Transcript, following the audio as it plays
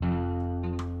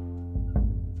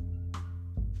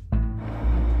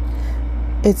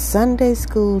It's Sunday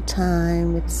school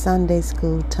time. It's Sunday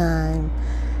school time.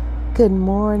 Good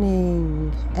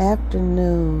morning,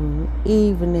 afternoon,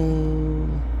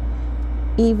 evening,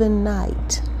 even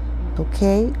night.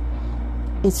 Okay?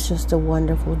 It's just a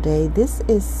wonderful day. This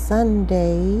is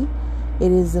Sunday.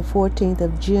 It is the 14th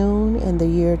of June in the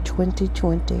year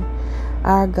 2020.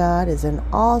 Our God is an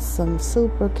awesome,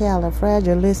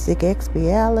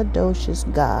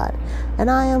 supercalifragilisticexpialidocious God. And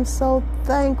I am so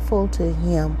thankful to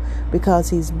Him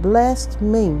because He's blessed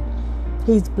me.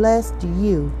 He's blessed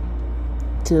you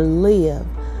to live,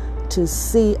 to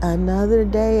see another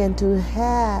day, and to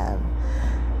have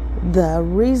the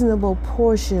reasonable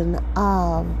portion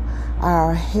of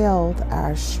our health,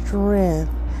 our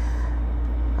strength,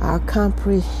 our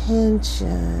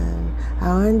comprehension,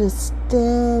 our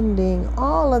understanding,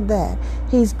 all of that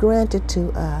He's granted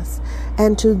to us.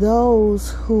 And to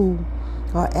those who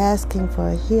are asking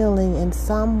for healing in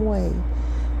some way,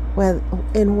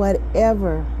 in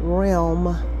whatever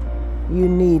realm you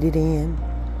need it in,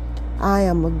 I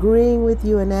am agreeing with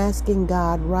you and asking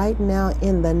God right now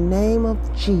in the name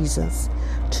of Jesus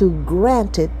to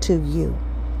grant it to you.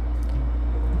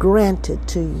 Grant it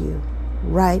to you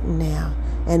right now.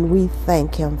 And we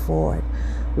thank Him for it.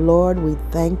 Lord, we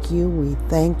thank you, we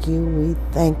thank you, we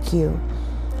thank you.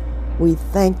 We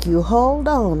thank you. Hold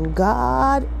on.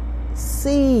 God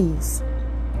sees.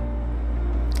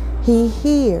 He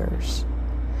hears.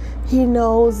 He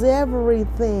knows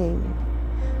everything.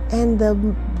 And the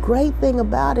great thing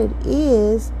about it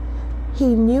is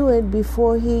He knew it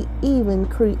before He even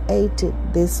created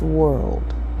this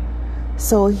world.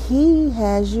 So He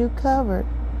has you covered.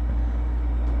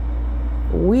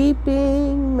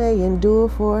 Weeping may endure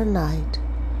for a night,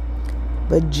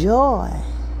 but joy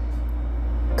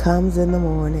comes in the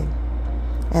morning.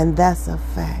 And that's a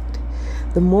fact.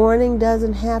 The morning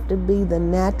doesn't have to be the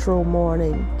natural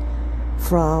morning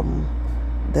from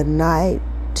the night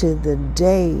to the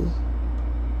day.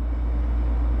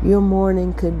 Your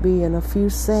morning could be in a few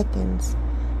seconds.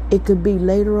 It could be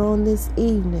later on this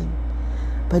evening.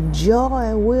 But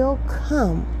joy will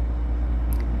come.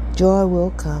 Joy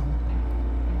will come.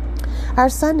 Our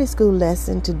Sunday school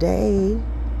lesson today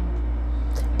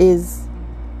is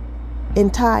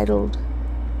entitled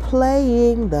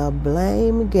Playing the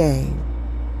Blame Game.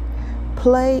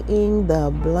 Playing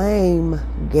the Blame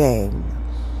Game.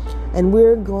 And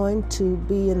we're going to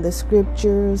be in the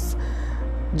scriptures,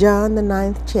 John the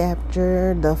 9th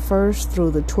chapter, the 1st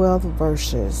through the 12th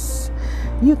verses.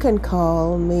 You can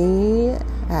call me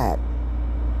at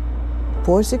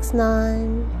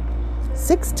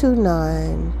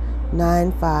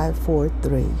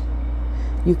 469-629-9543.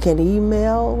 You can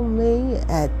email me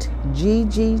at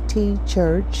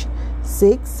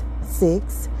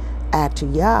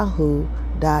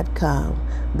ggtchurch66@yahoo.com.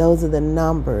 Those are the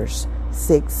numbers,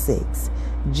 66.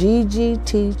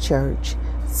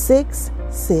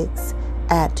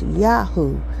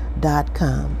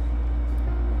 ggtchurch66@yahoo.com.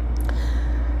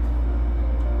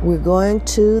 We're going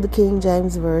to the King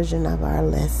James Version of our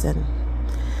lesson.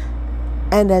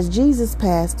 And as Jesus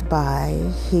passed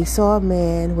by, He saw a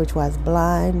man which was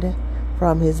blind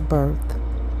from his birth.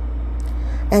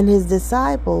 And His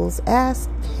disciples asked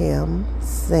Him,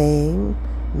 saying,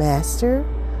 Master,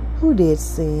 who did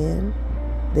sin,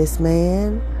 this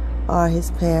man or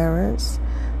his parents,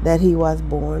 that he was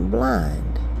born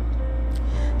blind?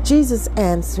 Jesus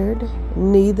answered,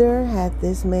 Neither hath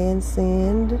this man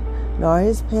sinned, nor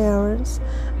his parents,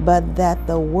 but that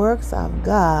the works of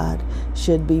God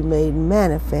should be made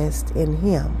manifest in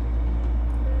him.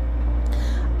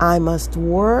 I must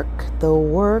work the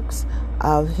works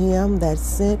of him that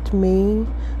sent me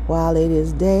while it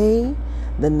is day.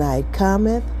 The night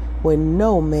cometh when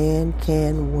no man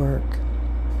can work.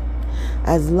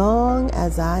 As long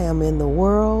as I am in the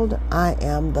world, I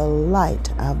am the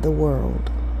light of the world.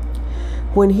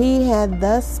 When He had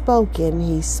thus spoken,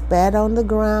 He spat on the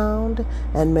ground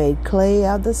and made clay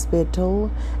of the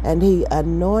spittle, and He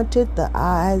anointed the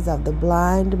eyes of the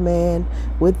blind man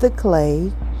with the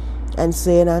clay, and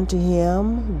said unto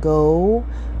him, Go,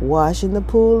 wash in the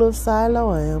pool of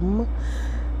Siloam,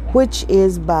 which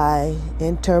is by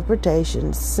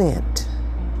interpretation sent.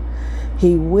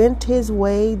 He went his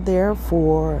way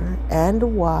therefore,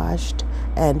 and washed,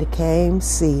 and came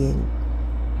seeing.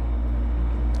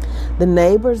 The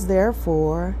neighbors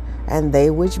therefore, and they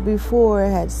which before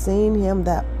had seen him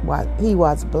that he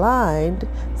was blind,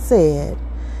 said,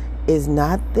 Is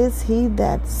not this he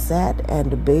that sat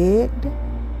and begged?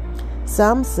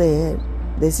 Some said,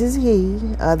 This is he.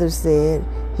 Others said,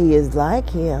 He is like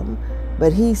him.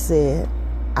 But he said,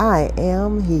 I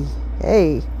am he.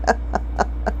 Hey.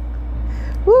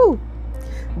 Woo!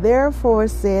 Therefore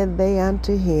said they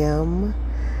unto him,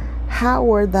 How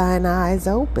were thine eyes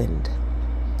opened?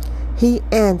 He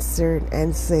answered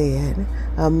and said,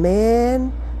 A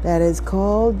man that is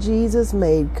called Jesus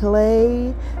made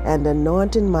clay and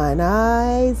anointed mine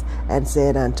eyes, and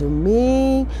said unto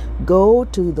me, Go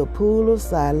to the pool of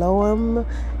Siloam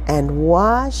and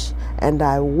wash. And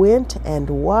I went and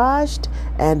washed,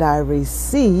 and I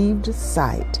received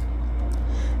sight.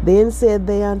 Then said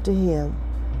they unto him,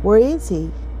 Where is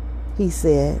he? He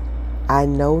said, I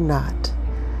know not.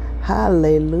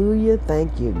 Hallelujah.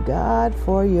 Thank you, God,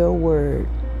 for your word.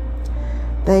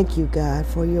 Thank you, God,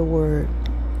 for your word.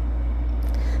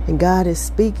 And God is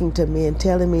speaking to me and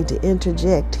telling me to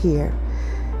interject here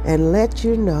and let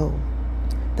you know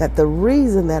that the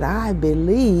reason that I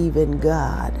believe in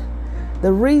God,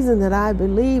 the reason that I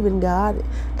believe in God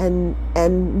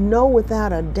and know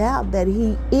without a doubt that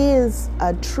He is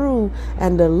a true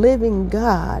and a living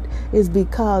God is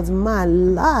because my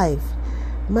life,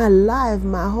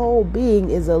 my whole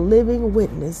being is a living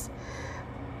witness.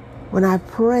 When I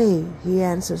pray, He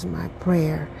answers my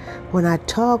prayer. When I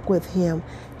talk with Him,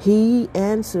 He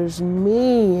answers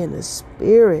me in the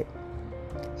Spirit.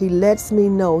 He lets me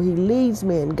know. He leads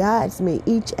me and guides me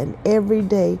each and every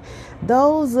day.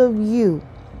 Those of you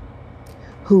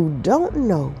who don't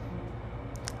know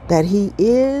that He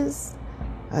is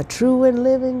a true and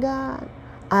living God,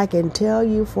 I can tell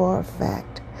you for a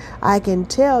fact. I can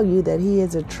tell you that He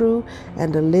is a true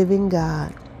and a living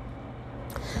God.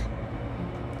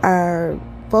 Our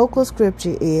focal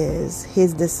scripture is,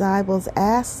 His disciples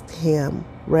asked Him,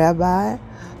 Rabbi,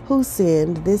 who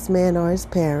sinned, this man or his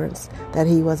parents, that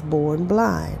he was born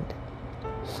blind?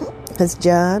 That's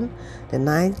John, the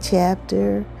 9th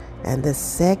chapter, and the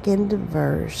 2nd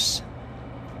verse.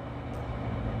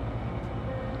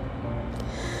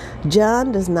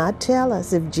 John does not tell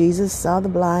us if Jesus saw the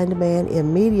blind man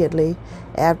immediately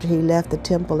after he left the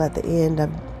temple at the end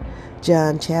of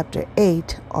John chapter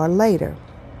 8 or later.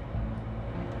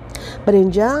 But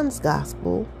in John's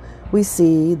gospel, we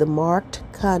see the marked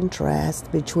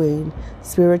contrast between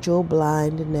spiritual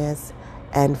blindness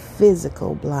and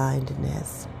physical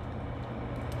blindness.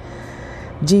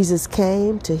 Jesus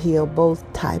came to heal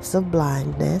both types of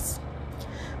blindness,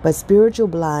 but spiritual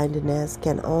blindness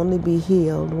can only be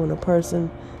healed when a person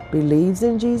believes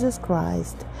in Jesus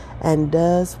Christ and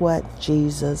does what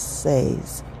Jesus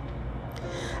says.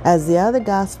 As the other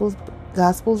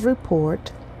Gospels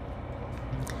report,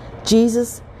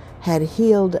 Jesus had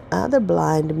healed other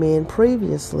blind men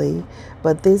previously,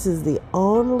 but this is the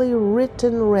only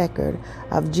written record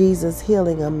of Jesus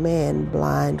healing a man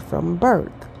blind from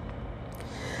birth.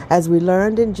 As we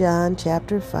learned in John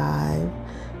chapter 5,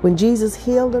 when Jesus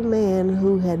healed a man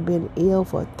who had been ill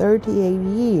for 38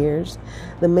 years,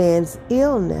 the man's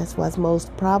illness was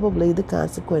most probably the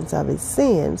consequence of his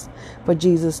sins, for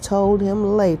Jesus told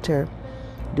him later,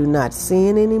 Do not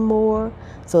sin anymore,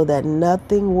 so that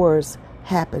nothing worse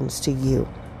happens to you.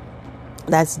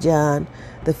 That's John,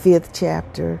 the 5th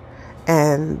chapter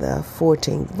and the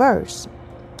 14th verse.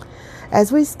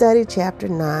 As we study chapter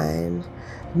 9,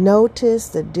 notice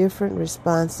the different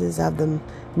responses of the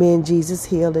men Jesus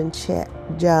healed in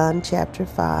John chapter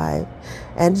 5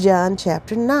 and John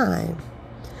chapter 9.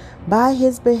 By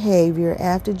his behavior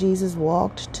after Jesus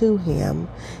walked to him,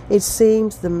 it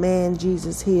seems the man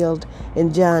Jesus healed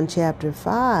in John chapter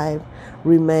 5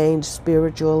 remained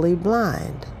spiritually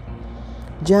blind.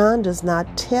 John does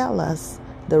not tell us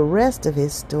the rest of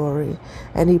his story,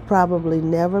 and he probably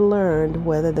never learned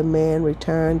whether the man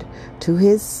returned to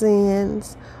his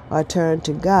sins or turned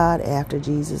to God after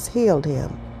Jesus healed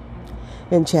him.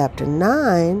 In chapter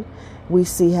 9, we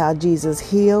see how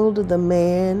Jesus healed the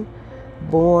man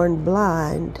born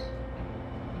blind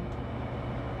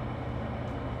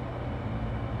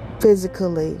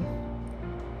physically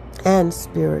and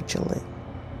spiritually.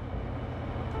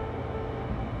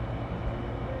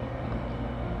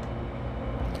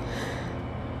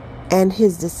 And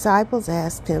his disciples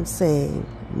asked him, saying,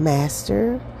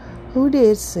 Master, who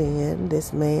did sin,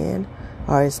 this man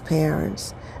or his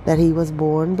parents, that he was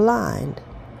born blind?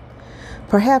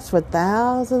 Perhaps for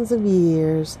thousands of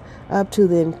years, up to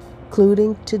and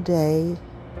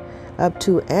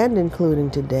including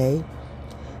today,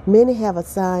 many have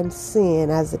assigned sin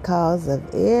as the cause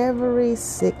of every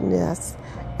sickness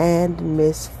and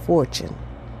misfortune.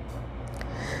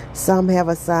 Some have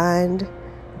assigned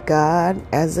God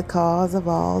as the cause of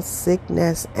all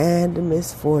sickness and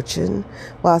misfortune,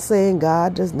 while saying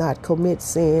God does not commit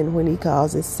sin when He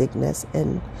causes sickness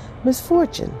and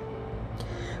misfortune.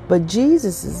 But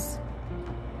Jesus'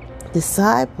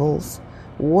 disciples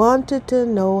wanted to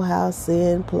know how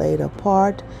sin played a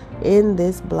part in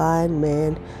this blind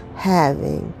man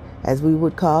having, as we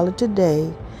would call it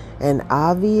today, an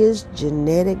obvious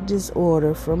genetic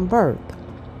disorder from birth.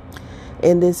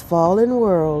 In this fallen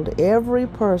world, every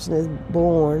person is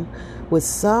born with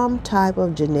some type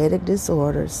of genetic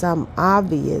disorder, some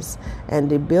obvious and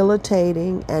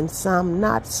debilitating, and some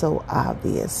not so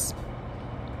obvious.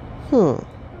 Now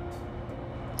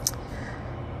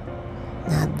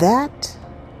that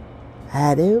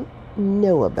I don't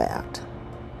know about.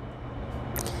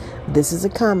 This is a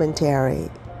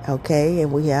commentary, okay?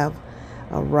 And we have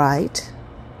a right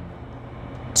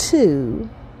to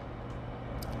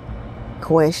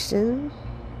question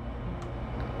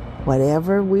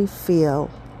whatever we feel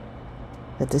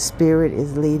that the Spirit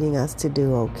is leading us to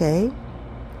do, okay?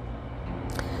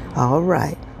 All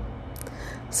right.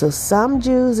 So some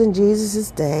Jews in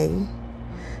Jesus' day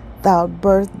thought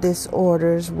birth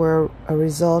disorders were a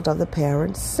result of the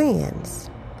parents' sins.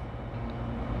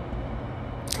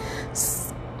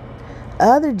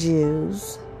 Other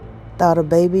Jews thought a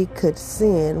baby could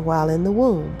sin while in the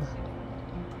womb.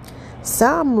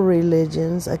 Some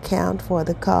religions account for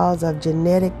the cause of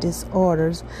genetic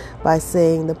disorders by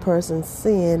saying the person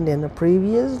sinned in a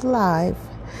previous life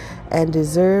and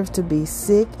deserves to be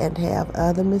sick and have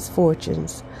other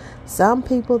misfortunes. Some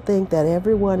people think that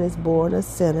everyone is born a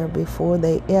sinner before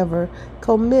they ever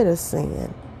commit a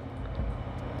sin.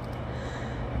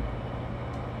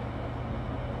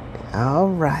 All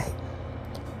right.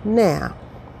 Now,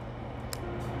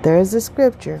 there's a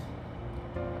scripture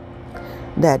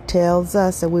that tells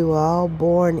us that we were all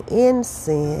born in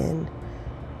sin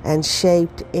and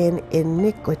shaped in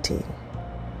iniquity.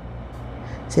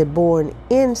 It said born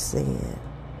in sin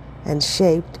and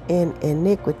shaped in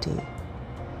iniquity.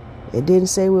 It didn't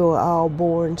say we were all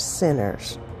born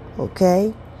sinners.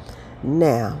 Okay?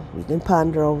 Now, you can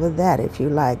ponder over that if you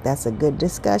like. That's a good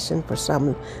discussion for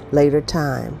some later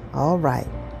time. All right.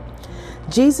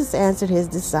 Jesus answered his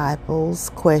disciples'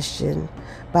 question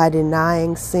by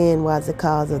denying sin was the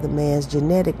cause of the man's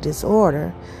genetic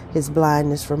disorder, his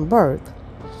blindness from birth.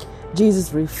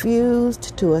 Jesus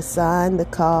refused to assign the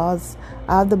cause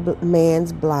of the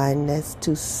man's blindness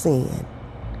to sin.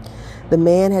 The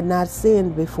man had not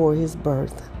sinned before his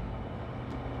birth.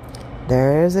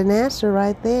 There's an answer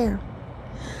right there.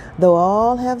 Though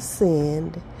all have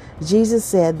sinned, Jesus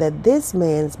said that this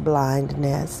man's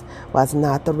blindness was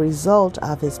not the result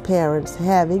of his parents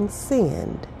having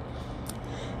sinned.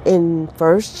 In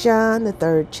 1 John, the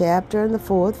 3rd chapter and the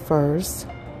 4th verse,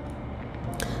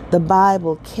 the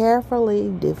Bible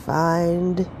carefully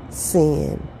defined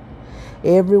sin.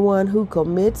 Everyone who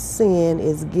commits sin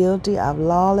is guilty of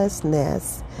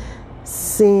lawlessness.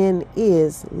 Sin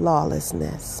is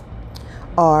lawlessness.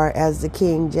 Or, as the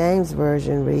King James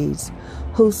Version reads,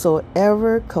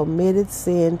 whosoever committeth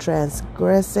sin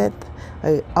transgresseth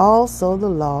also the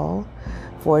law,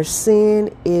 for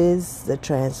sin is the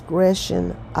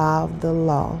transgression of the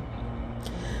law.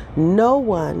 No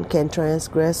one can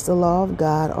transgress the law of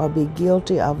God or be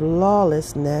guilty of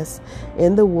lawlessness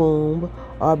in the womb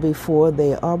or before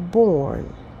they are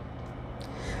born.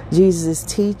 Jesus'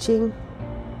 teaching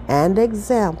and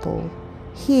example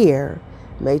here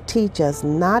may teach us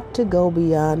not to go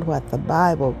beyond what the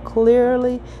Bible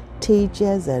clearly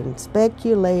teaches and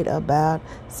speculate about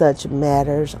such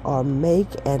matters or make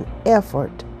an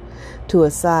effort to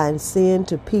assign sin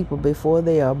to people before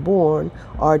they are born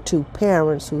or to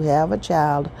parents who have a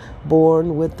child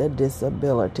born with a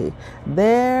disability.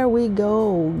 There we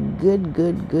go.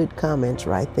 Good comments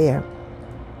right there.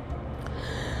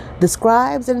 The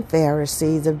scribes and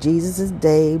Pharisees of Jesus'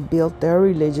 day built their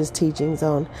religious teachings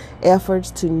on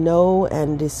efforts to know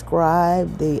and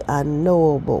describe the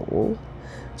unknowable.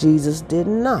 Jesus did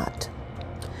not.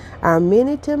 Our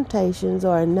many temptations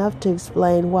are enough to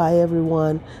explain why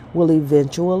everyone will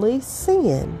eventually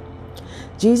sin.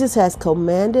 Jesus has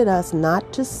commanded us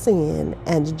not to sin,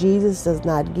 and Jesus does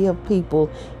not give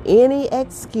people any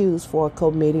excuse for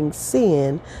committing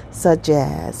sin, such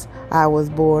as, I was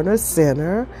born a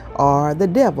sinner, or the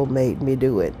devil made me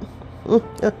do it.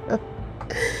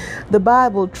 The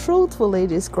Bible truthfully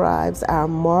describes our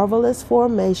marvelous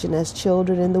formation as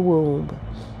children in the womb.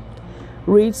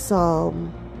 Read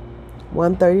Psalm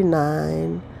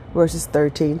 139, verses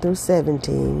 13 through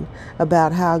 17,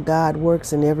 about how God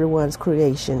works in everyone's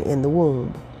creation in the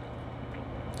womb.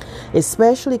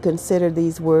 Especially consider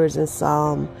these words in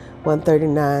Psalm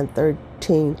 139,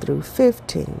 13 through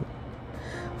 15.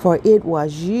 For it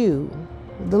was you,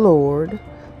 the Lord,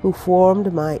 who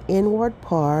formed my inward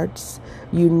parts.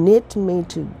 You knit me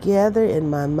together in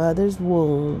my mother's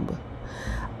womb.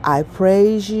 I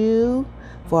praise you,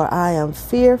 for I am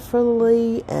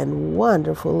fearfully and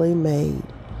wonderfully made.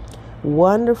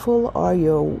 Wonderful are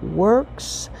your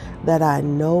works that I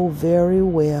know very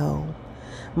well.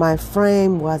 My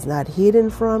frame was not hidden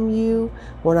from you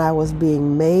when I was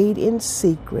being made in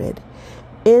secret,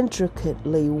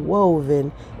 intricately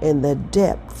woven in the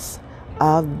depths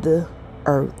of the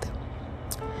earth.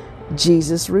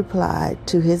 Jesus replied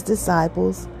to his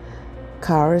disciples,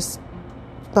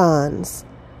 corresponds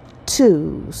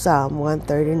to Psalm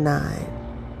 139.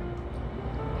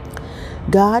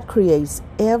 God creates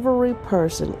every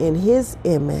person in his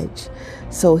image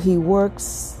so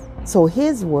his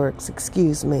works,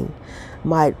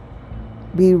 might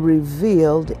be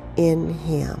revealed in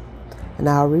him. And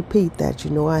I'll repeat that.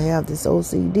 You know, I have this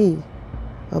OCD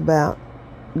about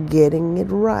getting it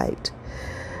right.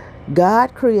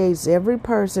 God creates every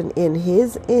person in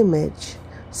his image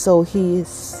so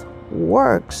his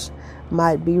works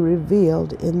might be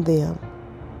revealed in them.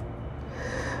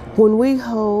 When we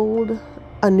hold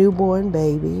a newborn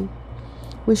baby,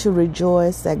 we should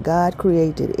rejoice that God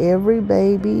created every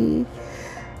baby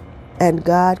and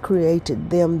God created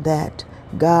them that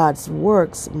God's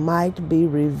works might be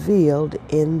revealed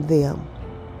in them.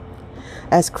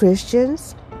 As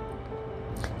Christians,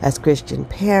 as Christian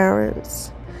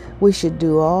parents, we should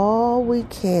do all we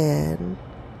can,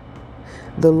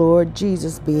 the Lord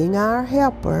Jesus being our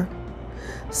helper,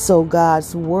 so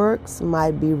God's works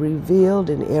might be revealed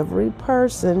in every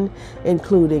person,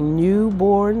 including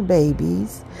newborn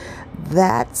babies.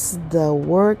 That's the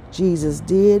work Jesus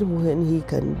did when he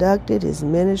conducted his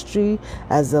ministry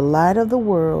as the light of the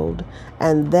world,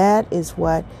 and that is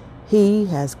what he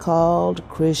has called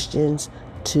Christians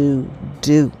to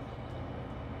do.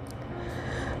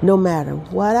 No matter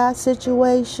what our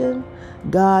situation,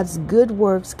 God's good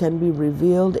works can be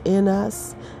revealed in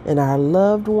us, in our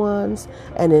loved ones,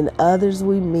 and in others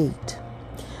we meet.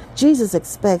 Jesus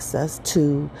expects us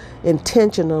to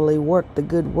intentionally work the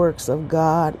good works of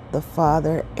God, the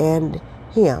Father, and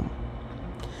him.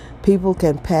 People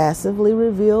can passively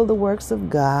reveal the works of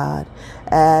God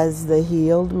as the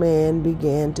healed man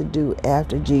began to do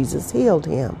after Jesus healed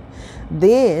him.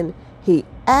 Then he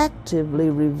actively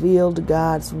revealed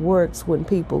God's works when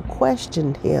people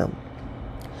questioned him.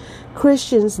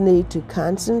 Christians need to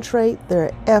concentrate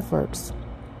their efforts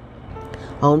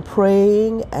on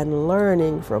praying and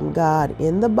learning from God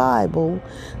in the Bible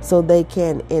so they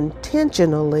can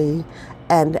intentionally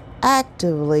and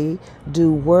actively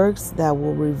do works that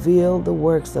will reveal the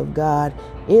works of God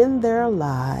in their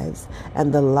lives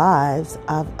and the lives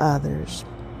of others.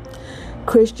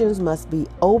 Christians must be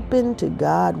open to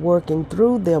God working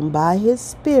through them by his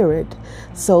Spirit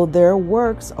so their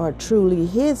works are truly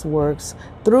his works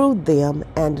through them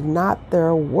and not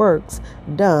their works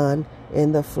done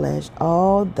in the flesh.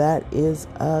 Oh, that is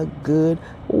a good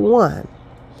one.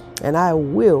 And I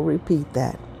will repeat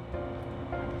that.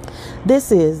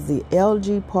 This is the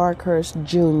L.G. Parkhurst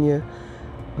Jr.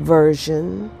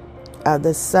 version of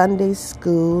the Sunday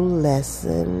school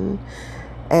lesson,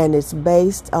 and it's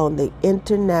based on the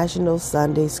International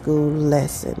Sunday School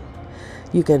Lesson.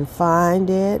 You can find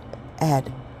it at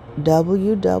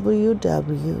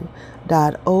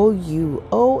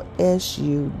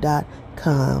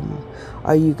www.ouosu.com,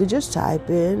 or you could just type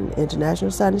in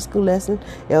International Sunday School Lesson.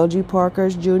 L.G.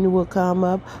 Parkhurst Jr. will come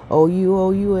up.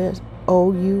 OUOSU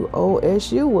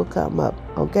will come up.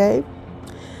 Okay?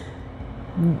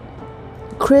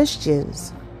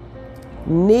 Christians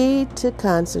need to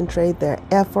concentrate their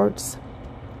efforts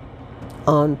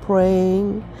on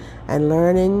praying and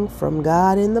learning from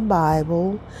God in the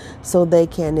Bible so they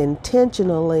can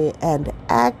intentionally and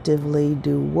actively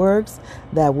do works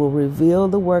that will reveal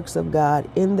the works of God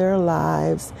in their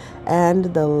lives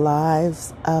and the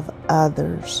lives of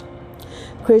others.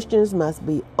 Christians must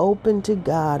be open to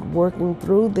God working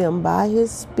through them by his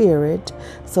Spirit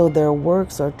so their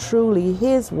works are truly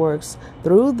his works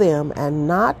through them and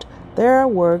not their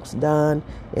works done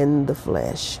in the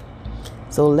flesh.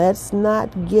 So let's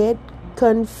not get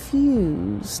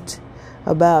confused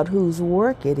about whose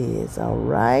work it is, all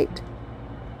right?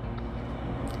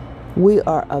 We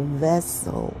are a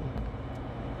vessel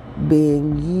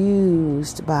being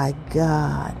used by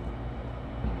God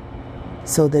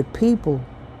so that people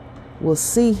will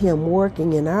see him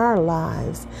working in our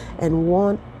lives and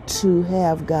want to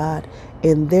have God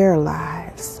in their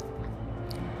lives.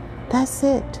 That's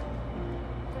it.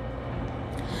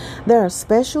 There are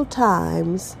special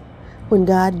times when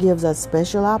God gives us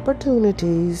special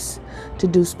opportunities to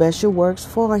do special works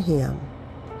for him.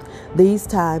 These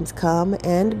times come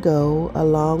and go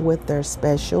along with their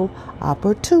special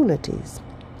opportunities.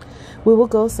 We will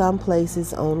go some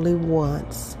places only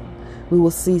once, We will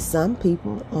see some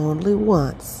people only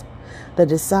once. The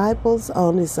disciples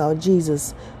only saw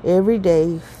Jesus every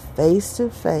day face to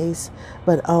face,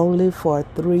 but only for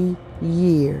 3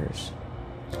 years.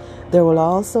 There will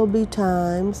also be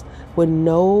times when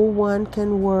no one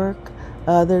can work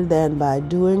other than by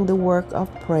doing the work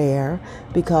of prayer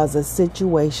because the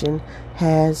situation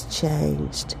has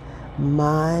changed.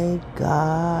 My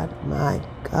God, my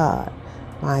God,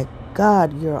 my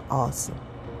God, you're awesome.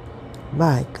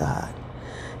 My God.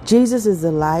 Jesus is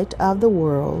the light of the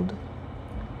world.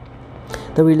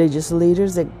 The religious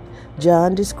leaders that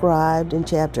John described in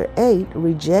chapter 8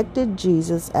 rejected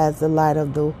Jesus as the light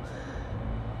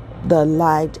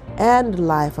and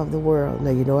life of the world. Now,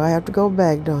 you know I have to go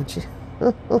back, don't you?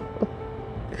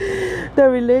 The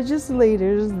religious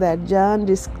leaders that John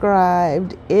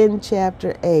described in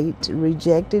chapter 8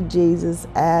 rejected Jesus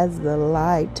as the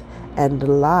light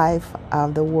and life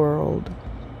of the world.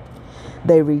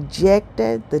 They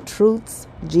rejected the truths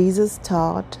Jesus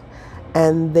taught,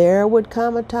 and there would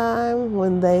come a time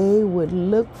when they would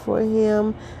look for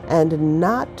him and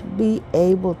not be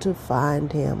able to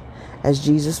find him, as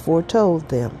Jesus foretold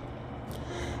them.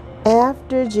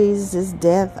 After Jesus'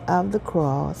 death of the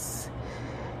cross,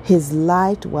 his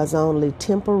light was only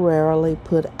temporarily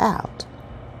put out.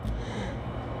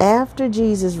 After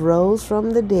Jesus rose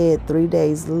from the dead 3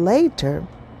 days later,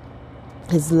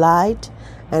 his light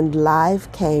and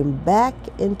life came back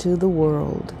into the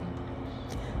world.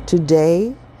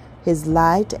 Today, his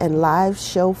light and life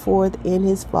show forth in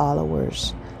his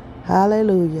followers.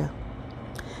 Hallelujah.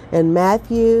 In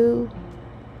Matthew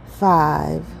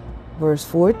 5, verse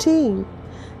 14,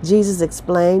 Jesus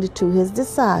explained to his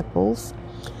disciples,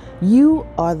 "You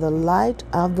are the light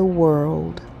of the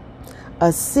world.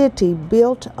 A city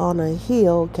built on a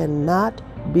hill cannot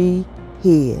be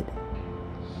hid."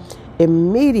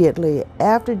 Immediately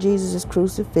after Jesus'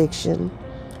 crucifixion,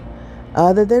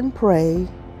 other than pray,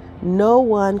 no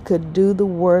one could do the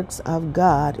works of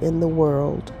God in the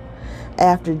world.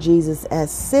 After Jesus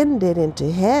ascended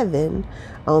into heaven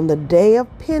on the day of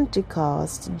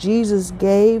Pentecost, Jesus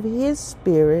gave his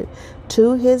Spirit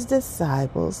to his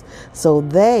disciples so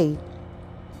they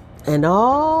and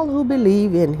all who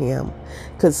believe in him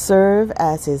could serve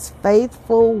as his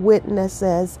faithful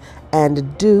witnesses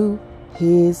and do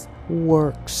his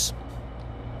works.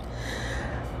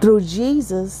 Through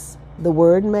Jesus, the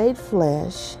Word made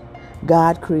flesh,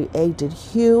 God created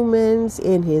humans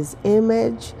in his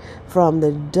image from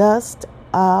the dust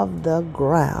of the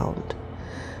ground.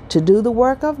 To do the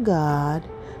work of God,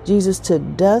 Jesus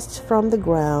took dust from the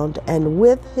ground, and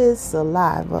with his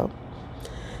saliva,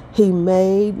 he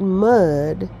made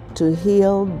mud to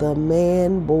heal the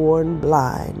man born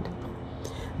blind.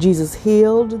 Jesus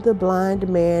healed the blind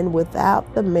man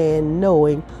without the man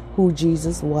knowing who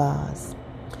Jesus was.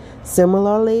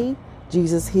 Similarly,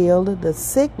 Jesus healed the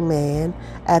sick man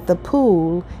at the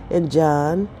pool in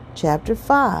John chapter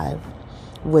 5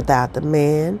 without the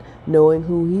man knowing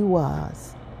who he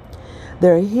was.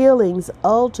 Their healings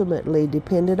ultimately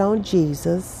depended on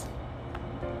Jesus,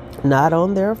 not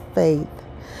on their faith,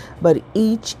 but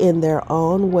each in their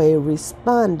own way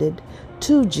responded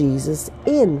to Jesus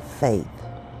in faith.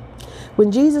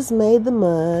 When Jesus made the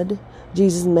mud,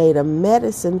 Jesus made a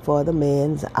medicine for the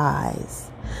man's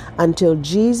eyes. Until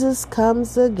Jesus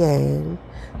comes again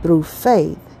through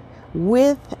faith,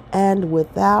 with and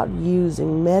without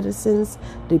using medicines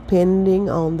depending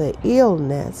on the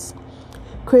illness,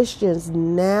 Christians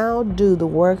now do the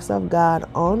works of God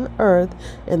on earth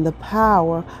in the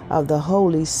power of the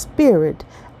Holy Spirit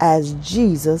as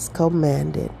Jesus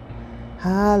commanded.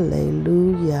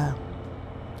 Hallelujah.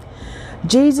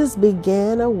 Jesus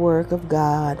began a work of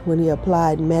God when he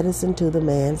applied medicine to the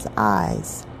man's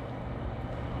eyes.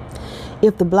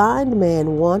 If the blind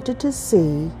man wanted to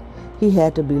see, he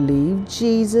had to believe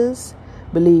Jesus'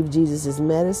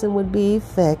 medicine would be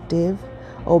effective,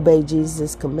 obey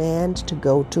Jesus' command to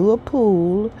go to a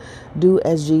pool, do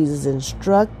as Jesus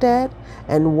instructed,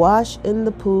 and wash in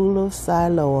the pool of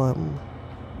Siloam.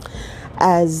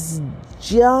 As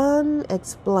John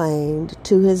explained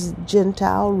to his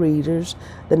Gentile readers,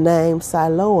 the name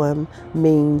Siloam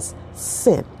means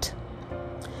sent.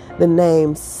 The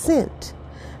name sent,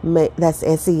 that's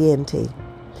S-E-N-T,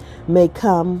 may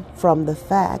come from the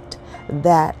fact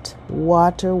that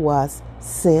water was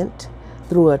sent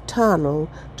through a tunnel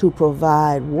to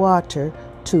provide water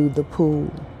to the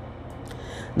pool.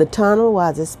 The tunnel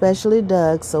was especially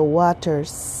dug so water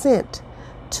sent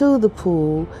to the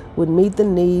pool would meet the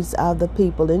needs of the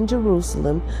people in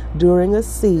Jerusalem during a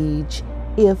siege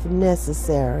if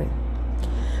necessary.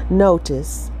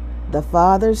 Notice, the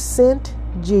Father sent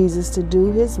Jesus to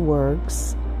do his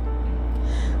works.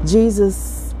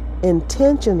 Jesus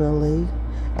intentionally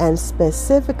and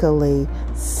specifically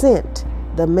sent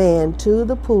the man to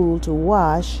the pool to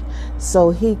wash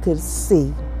so he could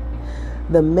see.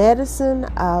 The medicine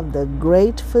of the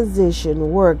great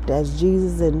physician worked as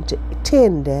Jesus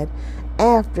intended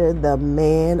after the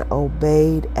man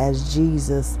obeyed as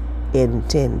Jesus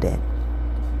intended.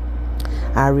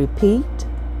 I repeat,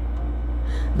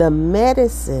 the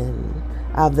medicine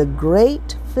of the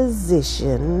great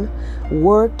physician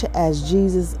worked as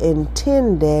Jesus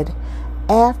intended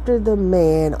after the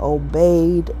man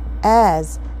obeyed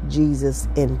as Jesus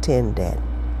intended.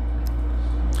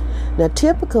 Now,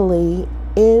 typically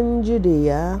in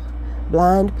Judea,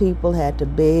 blind people had to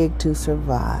beg to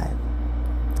survive.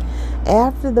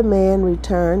 After the man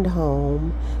returned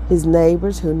home, his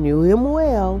neighbors who knew him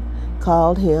well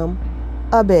called him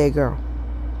a beggar.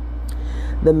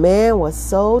 The man was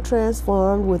so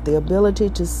transformed with the ability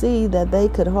to see that they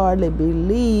could hardly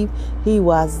believe he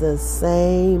was the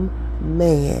same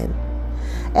man.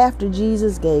 After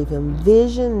Jesus gave him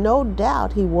vision, no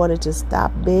doubt he wanted to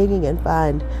stop begging and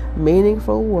find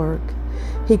meaningful work.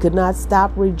 He could not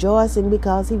stop rejoicing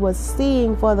because he was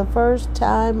seeing for the first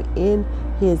time in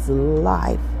his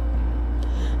life.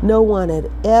 No one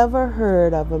had ever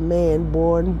heard of a man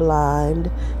born blind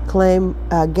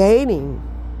gaining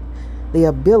the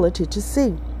ability to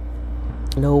see.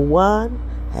 No one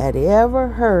had ever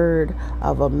heard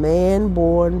of a man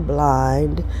born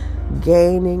blind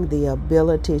gaining the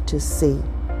ability to see.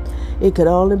 It could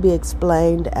only be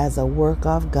explained as a work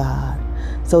of God.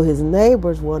 So his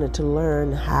neighbors wanted to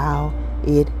learn how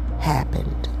it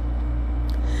happened.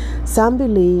 Some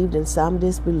believed and some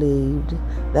disbelieved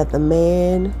that the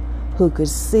man who could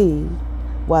see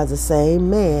was the same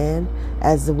man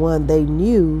as the one they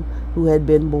knew who had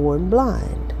been born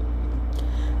blind.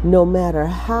 No matter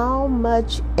how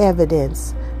much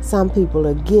evidence some people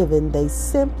are given, they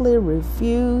simply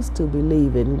refuse to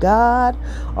believe in God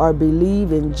or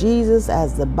believe in Jesus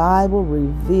as the Bible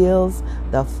reveals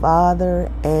the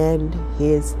Father and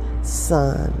His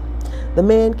Son. The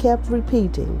man kept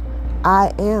repeating,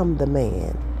 "I am the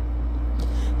man."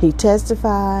 He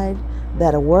testified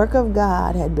that a work of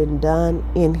God had been done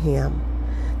in him.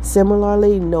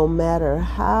 Similarly, no matter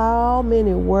how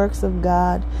many works of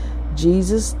God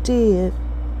Jesus did,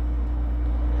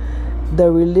 the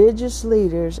religious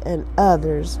leaders and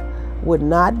others would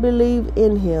not believe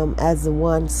in him as the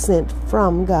one sent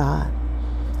from God.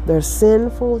 Their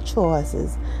sinful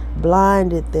choices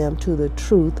blinded them to the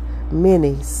truth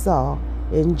many saw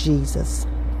in Jesus.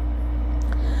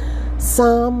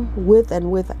 Some, with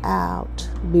and without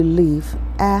belief,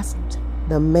 asked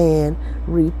the man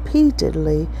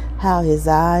repeatedly how his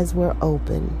eyes were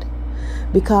opened.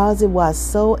 Because it was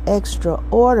so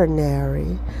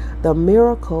extraordinary, the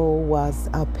miracle was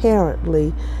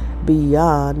apparently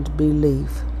beyond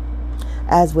belief.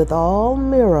 As with all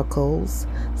miracles,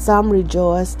 some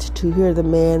rejoiced to hear the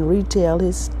man retell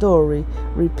his story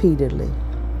repeatedly.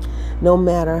 No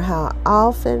matter how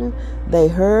often they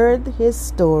heard his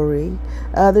story,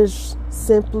 others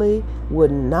simply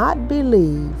would not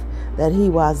believe that he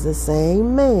was the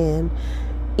same man,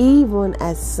 even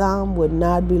as some would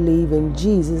not believe in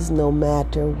Jesus no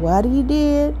matter what he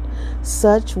did.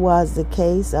 Such was the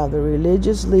case of the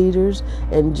religious leaders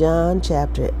in John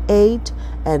chapter 8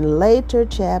 and later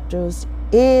chapters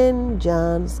in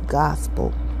John's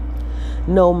Gospel.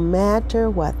 No matter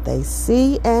what they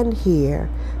see and hear,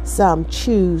 some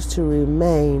choose to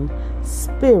remain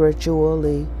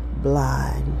spiritually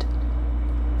blind.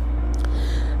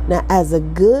 Now, as a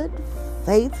good,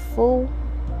 faithful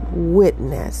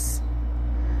witness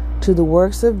to the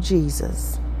works of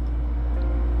Jesus,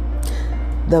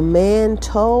 the man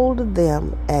told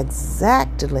them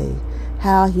exactly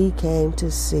how he came to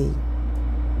see.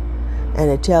 And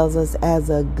it tells us, as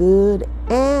a good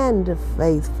and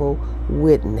faithful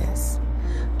witness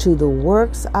to the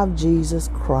works of Jesus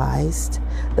Christ,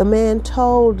 the man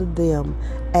told them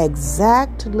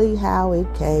exactly how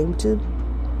it came to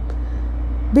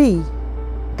be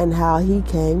and how he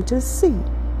came to see.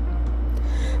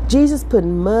 Jesus put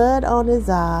mud on his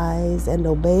eyes, and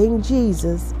obeying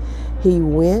Jesus, he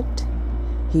went,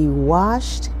 he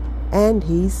washed, and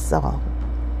he saw.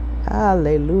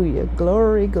 Hallelujah.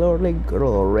 Glory, glory,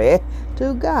 glory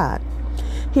to God.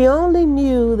 He only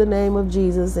knew the name of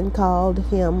Jesus and called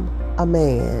him a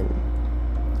man.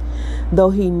 Though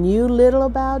he knew little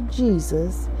about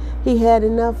Jesus, he had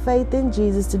enough faith in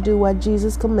Jesus to do what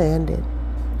Jesus commanded.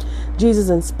 Jesus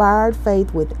inspired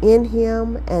faith within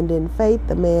him, and in faith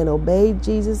the man obeyed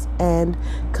Jesus and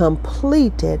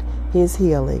completed his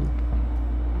healing.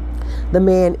 The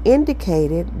man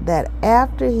indicated that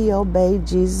after he obeyed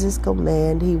Jesus'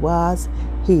 command, he was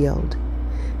healed.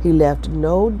 He left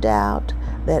no doubt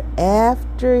that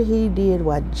after he did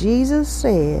what Jesus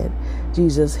said,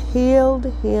 Jesus healed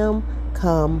him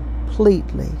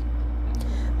completely.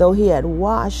 Though he had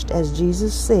washed as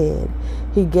Jesus said,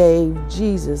 he gave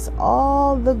Jesus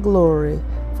all the glory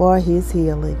for his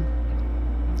healing.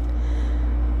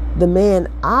 The man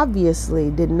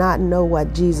obviously did not know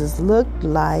what Jesus looked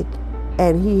like,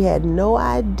 and he had no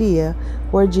idea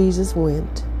where Jesus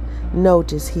went.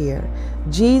 Notice here,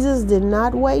 Jesus did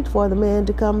not wait for the man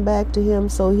to come back to him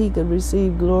so he could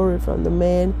receive glory from the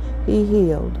man he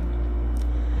healed.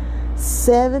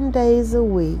 7 days a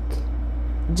week,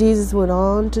 Jesus went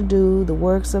on to do the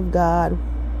works of God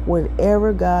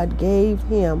whenever God gave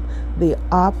him the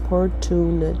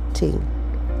opportunity.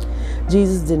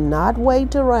 Jesus did not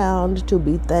wait around to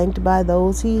be thanked by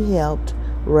those he helped.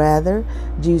 Rather,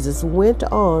 Jesus went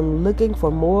on looking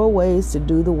for more ways to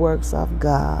do the works of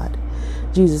God.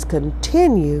 Jesus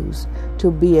continues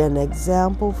to be an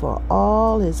example for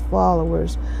all his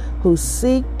followers who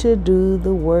seek to do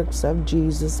the works of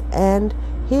Jesus and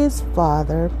his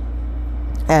Father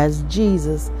as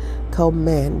Jesus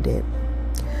commanded.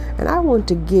 And I want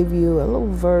to give you a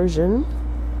little version,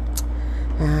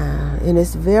 and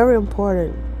it's a very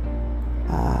important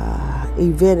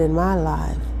event in my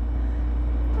life.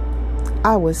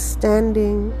 I was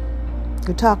standing,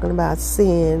 we're talking about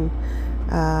sin,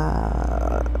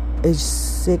 is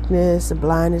sickness,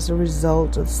 blindness, a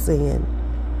result of sin.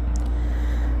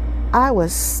 I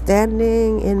was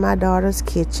standing in my daughter's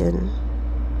kitchen,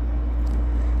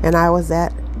 and I was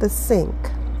at the sink.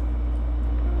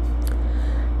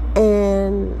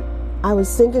 And I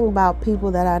was thinking about people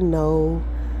that I know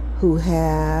who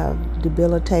have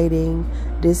debilitating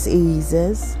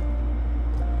diseases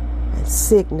and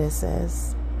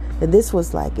sicknesses. And this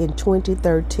was like in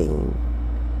 2013.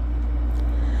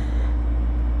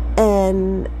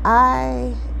 And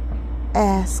I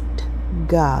asked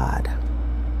God.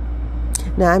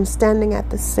 Now I'm standing at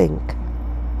the sink.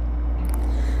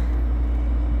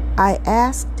 I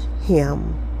asked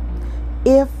him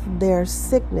if their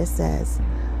sicknesses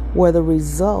were the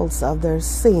results of their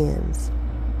sins.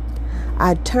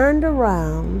 I turned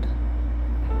around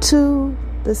to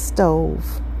the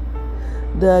stove,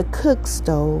 the cook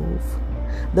stove,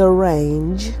 the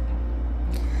range,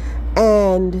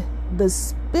 and the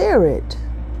Spirit,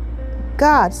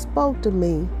 God spoke to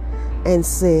me and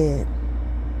said,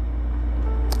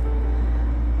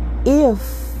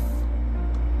 if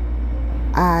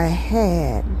I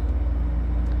had,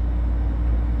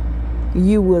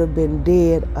 you would have been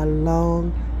dead a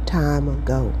long time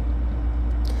ago.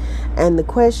 And the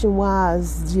question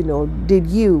was, did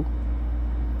you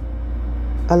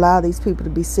allow these people to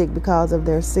be sick because of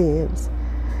their sins?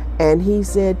 And he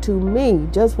said to me,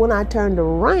 just when I turned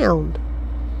around,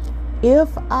 if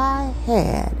I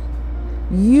had,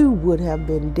 you would have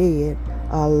been dead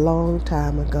a long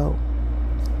time ago.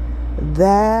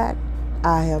 That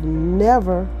I have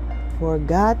never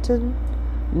forgotten,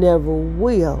 never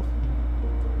will.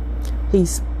 He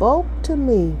spoke to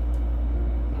me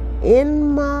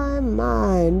in my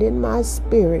mind, in my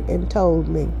spirit, and told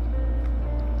me.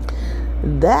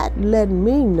 That let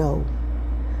me know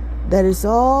that it's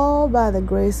all by the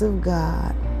grace of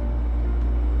God.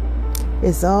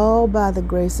 It's all by the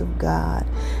grace of God.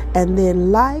 And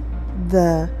then like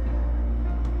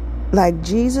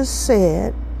Jesus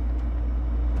said,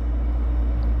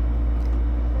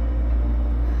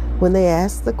 when they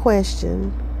asked the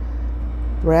question,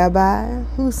 Rabbi,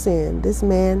 who sinned, this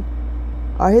man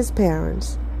or his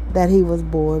parents, that he was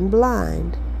born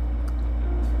blind?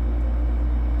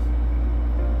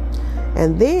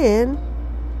 And then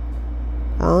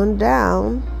on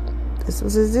down, this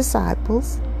was his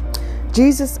disciples,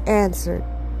 Jesus answered,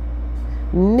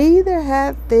 neither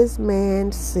hath this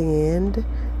man sinned,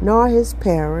 nor his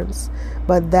parents,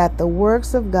 but that the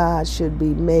works of God should be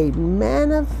made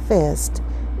manifest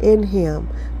in him.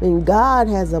 I mean, God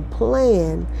has a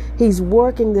plan. He's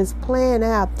working this plan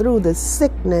out through the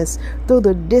sickness, through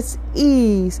the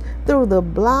dis-ease, through the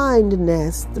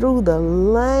blindness, through the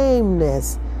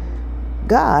lameness.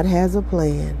 God has a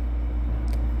plan.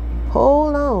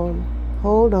 Hold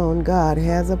on, God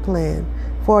has a plan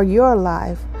for your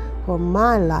life, for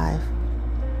my life.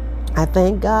 I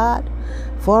thank God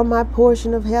for my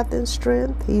portion of health and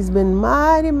strength. He's been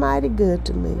mighty, mighty good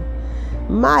to me.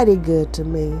 Mighty good to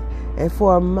me. And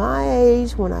for my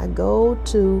age, when I go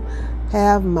to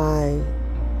have my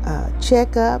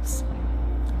checkups,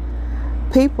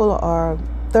 people are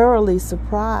thoroughly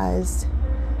surprised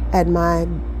at my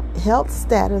health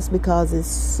status because it's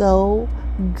so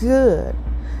good.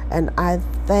 And I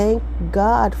thank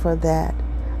God for that.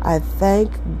 I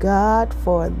thank God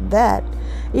for that.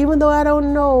 Even though I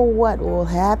don't know what will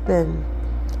happen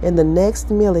in the next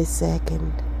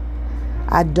millisecond.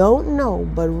 I don't know,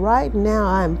 but right now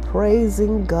I'm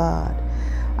praising God.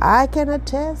 I can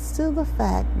attest to the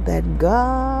fact that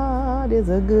God is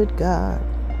a good God.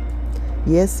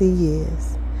 Yes, He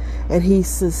is. And He's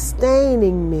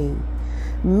sustaining me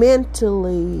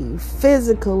mentally,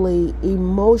 physically,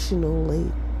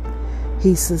 emotionally.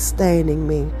 He's sustaining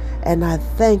me, and I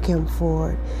thank Him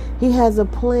for it. He has a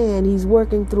plan. He's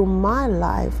working through my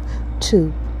life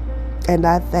too, and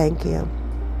I thank Him.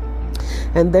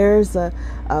 And there's a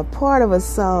part of a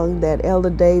song that Elder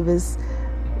Davis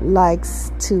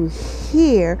likes to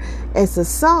hear. It's a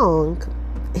song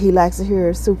he likes to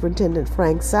hear Superintendent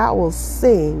Frank Sowell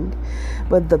sing,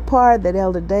 but the part that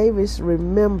Elder Davis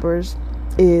remembers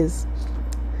is,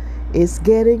 "It's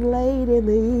getting late in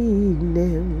the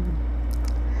evening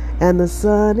and the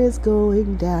sun is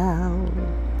going down.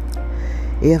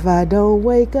 If I don't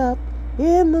wake up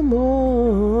in the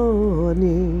morning,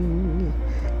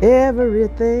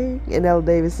 everything," and Elder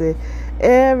Davis said,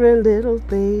 "every little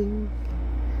thing,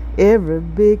 every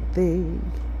big thing,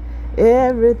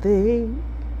 everything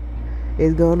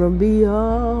is gonna be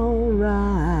all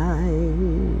right."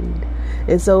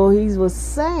 And so he was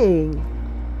saying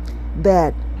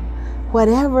that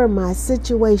whatever my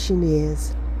situation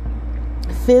is,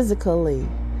 physically,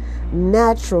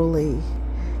 naturally,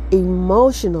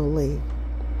 emotionally,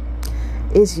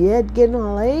 it's yet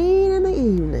getting late in the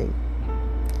evening,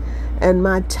 and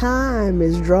my time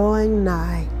is drawing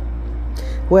nigh.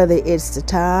 Whether it's the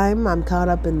time I'm caught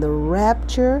up in the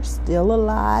rapture, still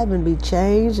alive and be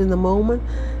changed in the moment,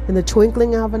 in the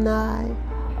twinkling of an eye,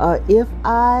 or if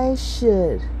I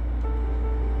should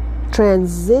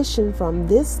transition from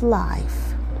this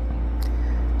life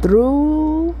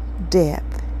through death,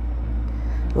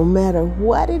 no matter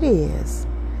what it is,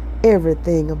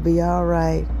 everything will be all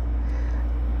right.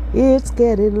 It's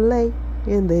getting late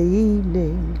in the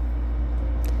evening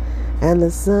and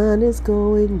the sun is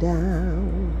going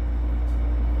down.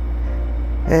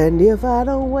 And if I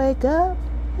don't wake up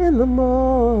in the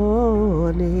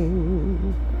morning,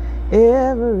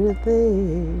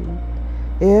 everything,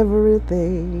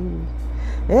 everything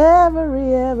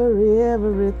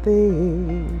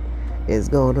is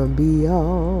gonna be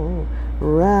all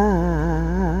right.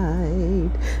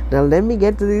 Now let me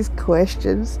get to these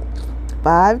questions.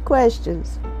 5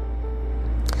 questions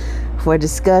for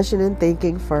discussion and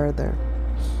thinking further.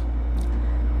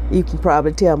 You can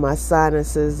probably tell my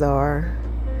sinuses are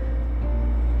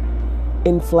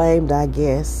inflamed, I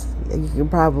guess. You can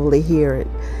probably hear it.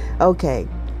 Okay.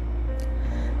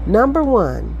 Number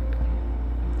 1.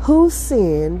 Who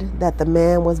sinned that the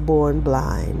man was born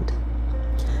blind?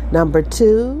 Number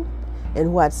 2.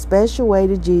 In what special way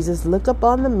did Jesus look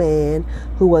upon the man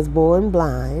who was born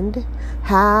blind?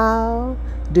 How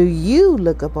do you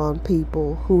look upon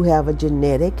people who have a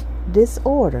genetic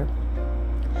disorder?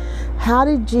 How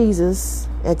did Jesus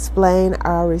explain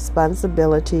our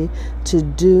responsibility to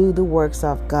do the works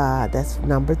of God? That's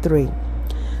number 3.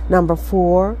 Number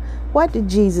 4, what did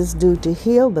Jesus do to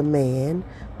heal the man?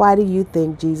 Why do you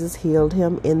think Jesus healed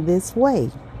him in this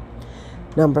way?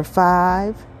 Number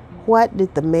 5, what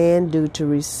did the man do to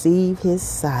receive his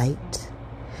sight?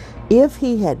 If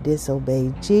he had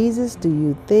disobeyed Jesus, do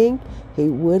you think he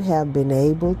would have been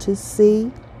able to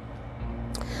see?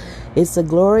 It's a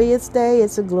glorious day.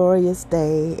 It's a glorious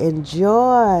day.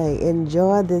 Enjoy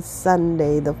this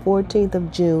Sunday, the 14th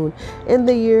of June in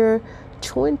the year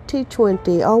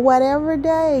 2020, or whatever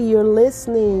day you're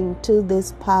listening to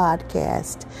this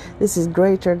podcast. This is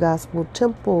Greater Gospel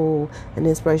Temple and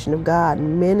Inspiration of God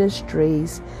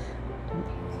Ministries.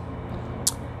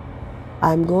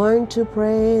 I'm going to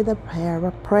pray the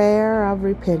prayer of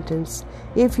repentance.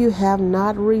 If you have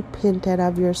not repented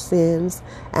of your sins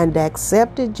and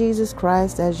accepted Jesus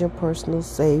Christ as your personal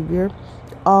Savior,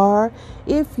 or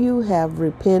if you have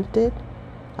repented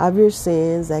of your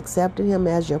sins, accepted Him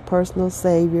as your personal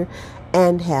Savior,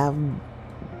 and have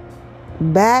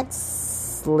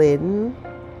backslidden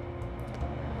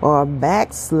or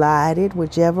backslided,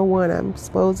 whichever one I'm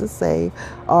supposed to say,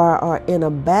 or are in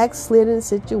a backslidden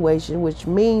situation, which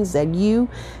means that you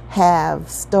have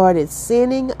started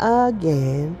sinning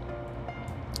again,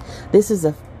 this is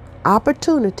an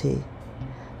opportunity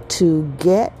to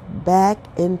get back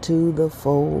into the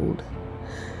fold.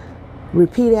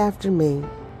 Repeat after me.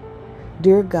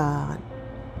 Dear God,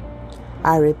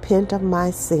 I repent of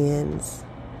my sins.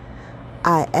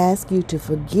 I ask you to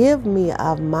forgive me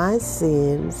of my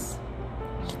sins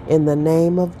In the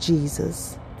name of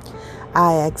Jesus,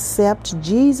 I accept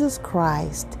Jesus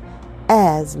Christ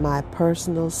as my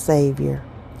personal Savior.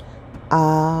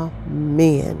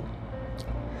 Amen.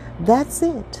 That's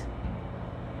it.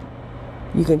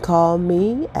 You can call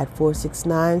me at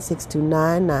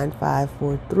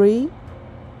 469-629-9543.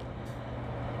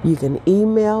 You can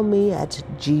email me at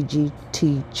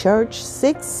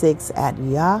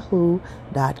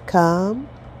ggtchurch66@yahoo.com.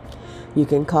 You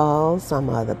can call some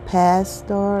other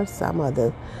pastor, some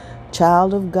other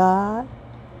child of God,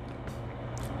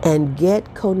 and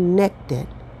get connected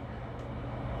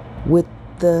with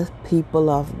the people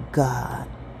of God.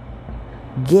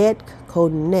 Get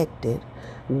connected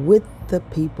with the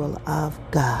people of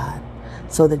God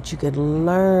so that you can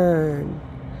learn,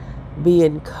 be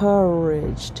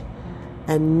encouraged,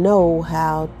 and know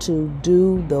how to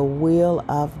do the will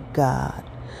of God.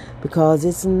 Because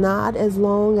it's not as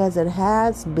long as it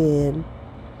has been,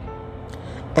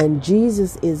 and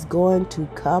Jesus is going to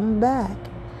come back,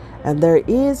 and there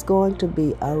is going to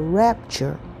be a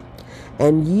rapture,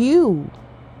 and you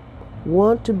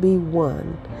want to be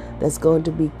one that's going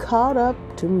to be caught up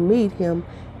to meet him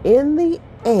in the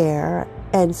air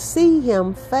and see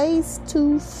him face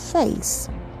to face.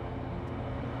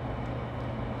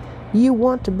 You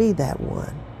want to be that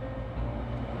one.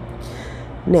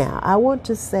 Now, I want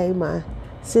to say my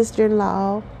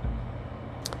sister-in-law,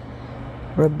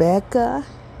 Rebecca,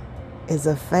 is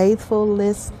a faithful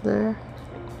listener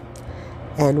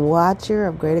and watcher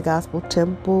of Greater Gospel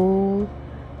Temple,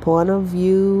 Point of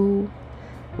View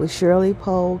with Shirley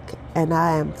Polk, and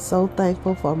I am so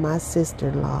thankful for my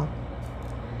sister-in-law.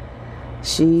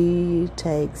 She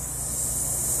takes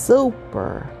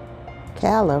super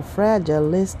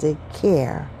califragilistic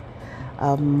care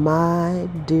of my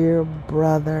dear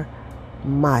brother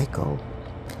Michael,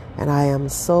 and I am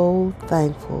so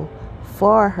thankful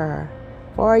for her,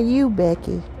 for you,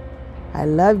 Becky. I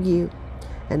love you,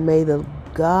 and may the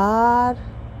God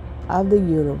of the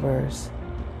universe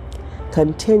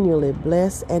continually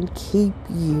bless and keep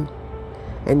you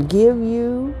and give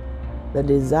you the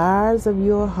desires of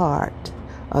your heart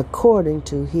according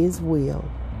to his will.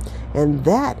 And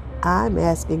that I'm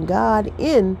asking God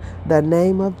in the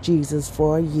name of Jesus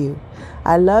for you.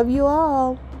 I love you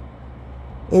all.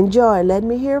 Enjoy. Let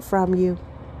me hear from you.